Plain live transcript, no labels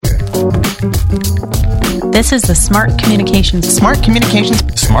This is the Smart Communications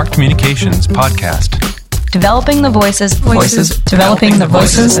podcast. Developing the voices, developing the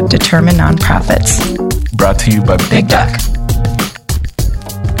voices that determine nonprofits. Brought to you by Big Duck.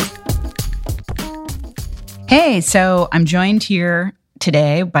 Hey, so I'm joined here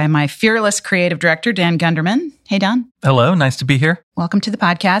today by my fearless creative director, Dan Gunderman. Hey, Dan. Hello, nice to be here. Welcome to the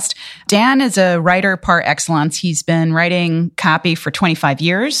podcast. Dan is a writer par excellence. He's been writing copy for 25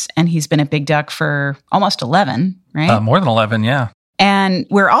 years, and he's been at Big Duck for almost 11, right? More than 11, yeah. And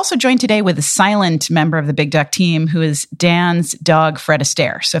we're also joined today with a silent member of the Big Duck team, who is Dan's dog, Fred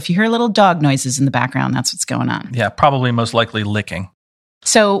Astaire. So if you hear little dog noises in the background, that's what's going on. Yeah, probably most likely licking.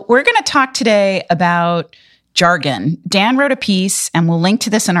 So we're going to talk today about jargon. Dan wrote a piece, and we'll link to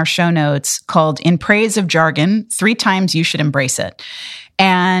this in our show notes, called In Praise of Jargon, 3 Times You Should Embrace It.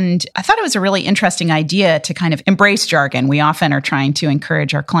 And I thought it was a really interesting idea to kind of embrace jargon. We often are trying to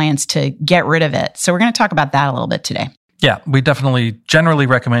encourage our clients to get rid of it. So we're going to talk about that a little bit today. Yeah, we definitely generally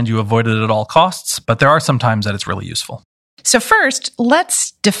recommend you avoid it at all costs, but there are some times that it's really useful. So first,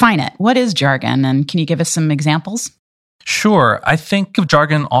 let's define it. What is jargon? And can you give us some examples? Sure. I think of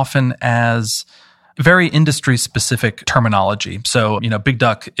jargon often as very industry-specific terminology. So, Big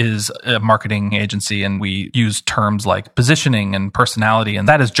Duck is a marketing agency, and we use terms like positioning and personality, and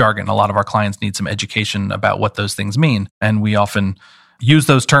that is jargon. A lot of our clients need some education about what those things mean, and we often use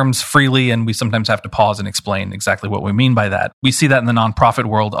those terms freely, and we sometimes have to pause and explain exactly what we mean by that. We see that in the nonprofit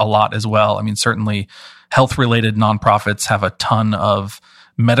world a lot as well. I mean, certainly health-related nonprofits have a ton of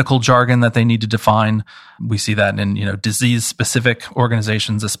medical jargon that they need to define. We see that in, disease-specific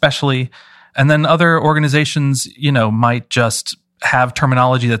organizations especially. And then other organizations, might just have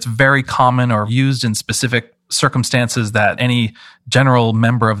terminology that's very common or used in specific circumstances that any general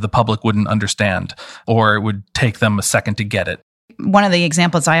member of the public wouldn't understand, or it would take them a second to get it. One of the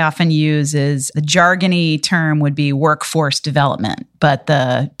examples I often use is the jargony term would be workforce development, but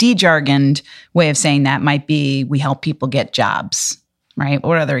the de-jargoned way of saying that might be we help people get jobs, right?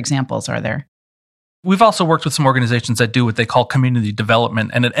 What other examples are there? We've also worked with some organizations that do what they call community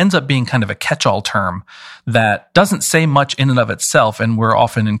development, and it ends up being kind of a catch-all term that doesn't say much in and of itself, and we're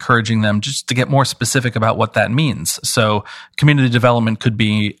often encouraging them just to get more specific about what that means. So community development could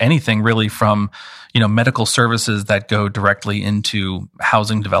be anything really from, medical services that go directly into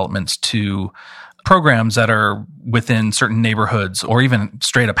housing developments to programs that are within certain neighborhoods or even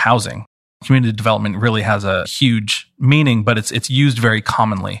straight up housing. Community development really has a huge meaning, but it's used very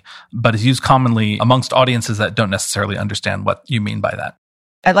commonly. But it's used commonly amongst audiences that don't necessarily understand what you mean by that.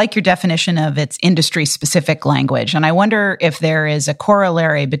 I like your definition of its industry-specific language. And I wonder if there is a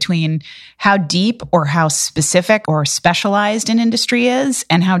corollary between how deep or how specific or specialized an industry is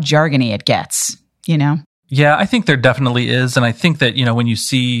and how jargony it gets, Yeah, I think there definitely is. And I think that, when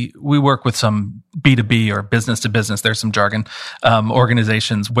we work with some B2B or business to business, there's some jargon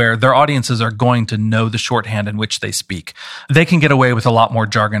organizations where their audiences are going to know the shorthand in which they speak. They can get away with a lot more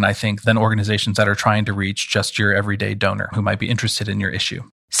jargon, I think, than organizations that are trying to reach just your everyday donor who might be interested in your issue.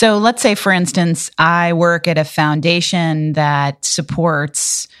 So let's say, for instance, I work at a foundation that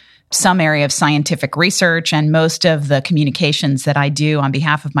supports some area of scientific research, and most of the communications that I do on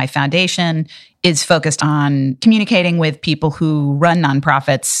behalf of my foundation is focused on communicating with people who run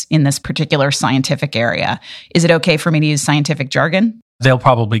nonprofits in this particular scientific area. Is it okay for me to use scientific jargon? They'll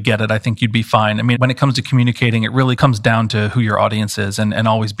probably get it. I think you'd be fine. I mean, when it comes to communicating, it really comes down to who your audience is and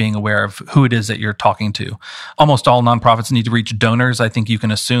always being aware of who it is that you're talking to. Almost all nonprofits need to reach donors. I think you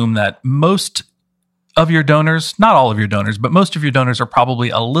can assume that most of your donors, not all of your donors, but most of your donors are probably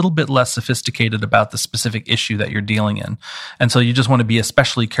a little bit less sophisticated about the specific issue that you're dealing in. And so you just want to be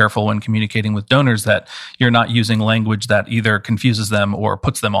especially careful when communicating with donors that you're not using language that either confuses them or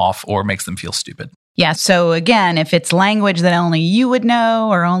puts them off or makes them feel stupid. Yeah. So again, if it's language that only you would know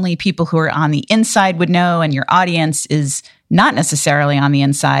or only people who are on the inside would know and your audience is not necessarily on the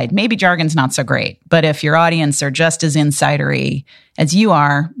inside, maybe jargon's not so great. But if your audience are just as insidery as you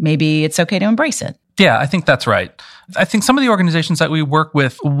are, maybe it's okay to embrace it. Yeah, I think that's right. I think some of the organizations that we work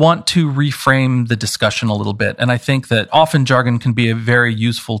with want to reframe the discussion a little bit. And I think that often jargon can be a very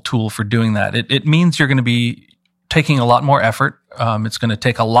useful tool for doing that. It means you're going to be taking a lot more effort. It's going to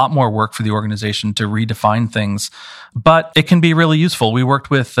take a lot more work for the organization to redefine things, but it can be really useful. We worked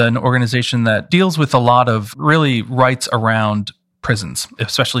with an organization that deals with a lot of really rights around prisons,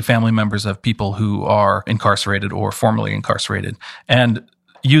 especially family members of people who are incarcerated or formerly incarcerated. And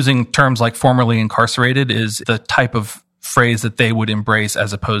using terms like formerly incarcerated is the type of phrase that they would embrace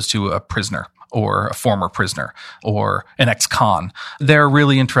as opposed to a prisoner. or a former prisoner or an ex-con. They're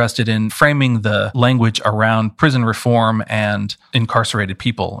really interested in framing the language around prison reform and incarcerated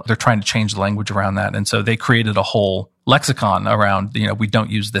people. They're trying to change the language around that. And so they created a whole lexicon around, we don't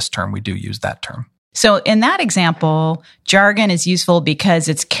use this term, we do use that term. So in that example, jargon is useful because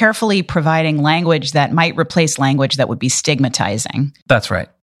it's carefully providing language that might replace language that would be stigmatizing. That's right.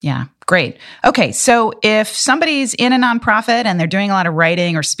 Yeah, great. Okay, so if somebody's in a nonprofit and they're doing a lot of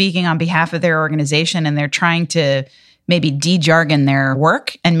writing or speaking on behalf of their organization and they're trying to maybe de-jargon their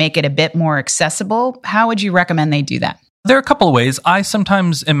work and make it a bit more accessible, how would you recommend they do that? There are a couple of ways. I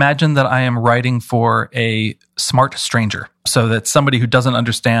sometimes imagine that I am writing for a smart stranger. So that's somebody who doesn't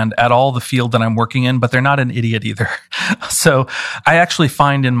understand at all the field that I'm working in, but they're not an idiot either. So I actually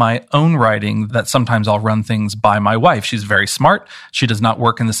find in my own writing that sometimes I'll run things by my wife. She's very smart. She does not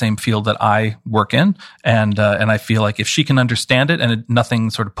work in the same field that I work in. And I feel like if she can understand it and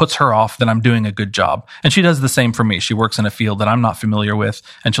nothing sort of puts her off, then I'm doing a good job. And she does the same for me. She works in a field that I'm not familiar with,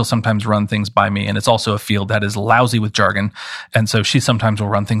 and she'll sometimes run things by me. And it's also a field that is lousy with jargon. And so she sometimes will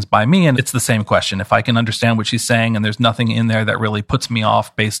run things by me. And it's the same question. If I can understand what she's saying and there's nothing in there that really puts me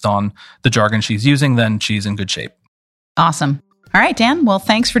off based on the jargon she's using, then she's in good shape. Awesome. All right, Dan. Well,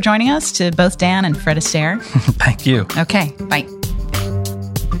 thanks for joining us, to both Dan and Fred Astaire. Thank you. Okay, bye.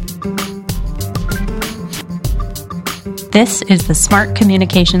 This is the Smart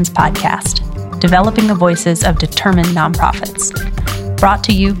Communications Podcast, developing the voices of determined nonprofits. Brought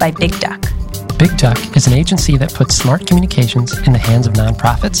to you by Big Duck. Big Duck is an agency that puts smart communications in the hands of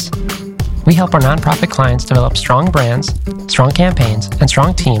nonprofits. We help our nonprofit clients develop strong brands, strong campaigns, and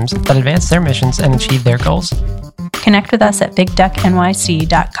strong teams that advance their missions and achieve their goals. Connect with us at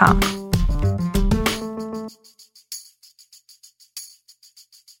bigducknyc.com.